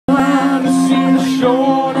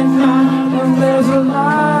shore tonight, and there's a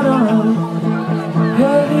light on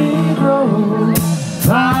heavy glow.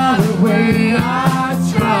 By the way, I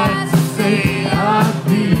tried to say I'd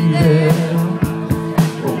be there,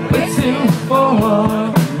 waiting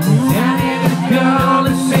for Danny the girl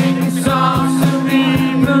to sing songs to me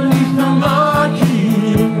beneath the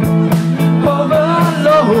marquee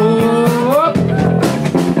overload.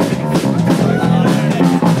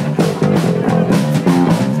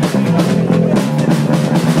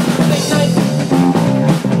 Late night,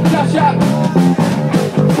 cash up,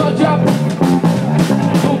 touch up,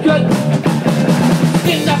 all good.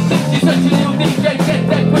 Skin up 60, such a little DJ, get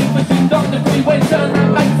that quick, but she's on the freeway, turn that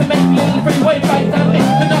back to make a little freeway fight down,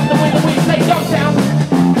 lifting up the way that we play downtown.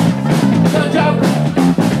 Touch up,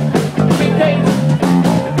 big cage,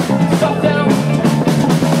 stop down.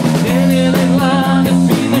 Standing in line to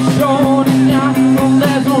see the show tonight, oh,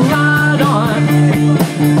 there's a light on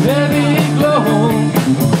heavy glow.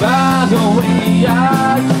 By the way, I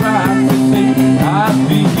tried to say I'd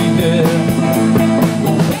be there,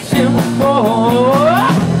 waiting for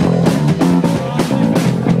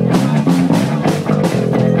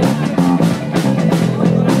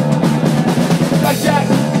Jack,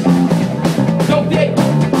 no dick,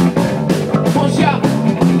 one shot,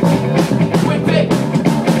 whip it,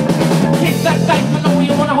 kick that dice, I know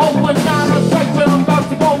you wanna hold one down on strike, but I'm about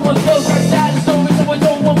to go one goes like that, so it's always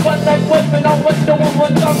on one that weapon, I want no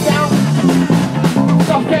one dog down,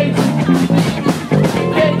 soft cage,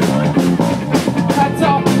 cage, hats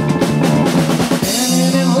off,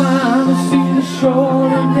 standing in line to see the show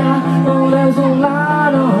tonight, oh there's a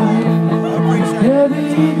light on,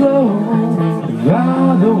 heavy glow.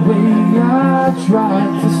 By the way, I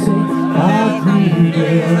tried to say I'd be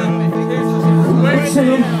there,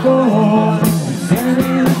 waiting for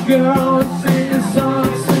Danny the girl to sing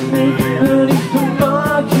songs to me beneath the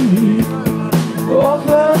marquee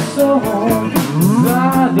oversold.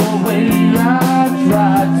 By the way, I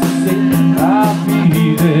tried to say I'd be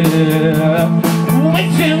there,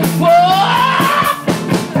 waiting for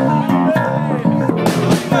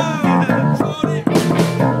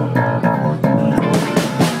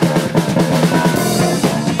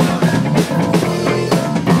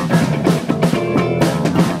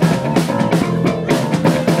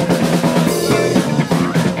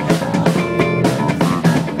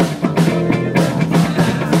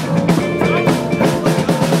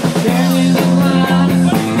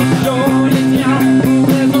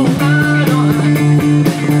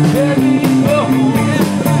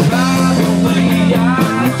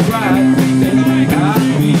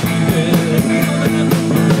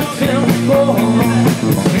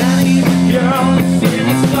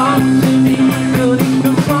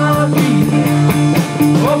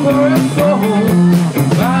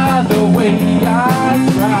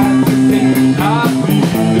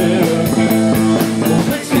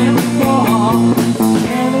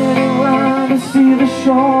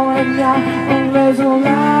there's a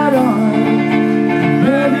light on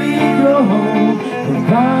heavy glow.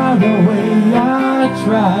 By the way, I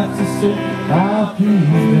tried to say I'll be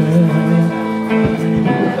there,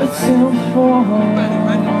 waiting for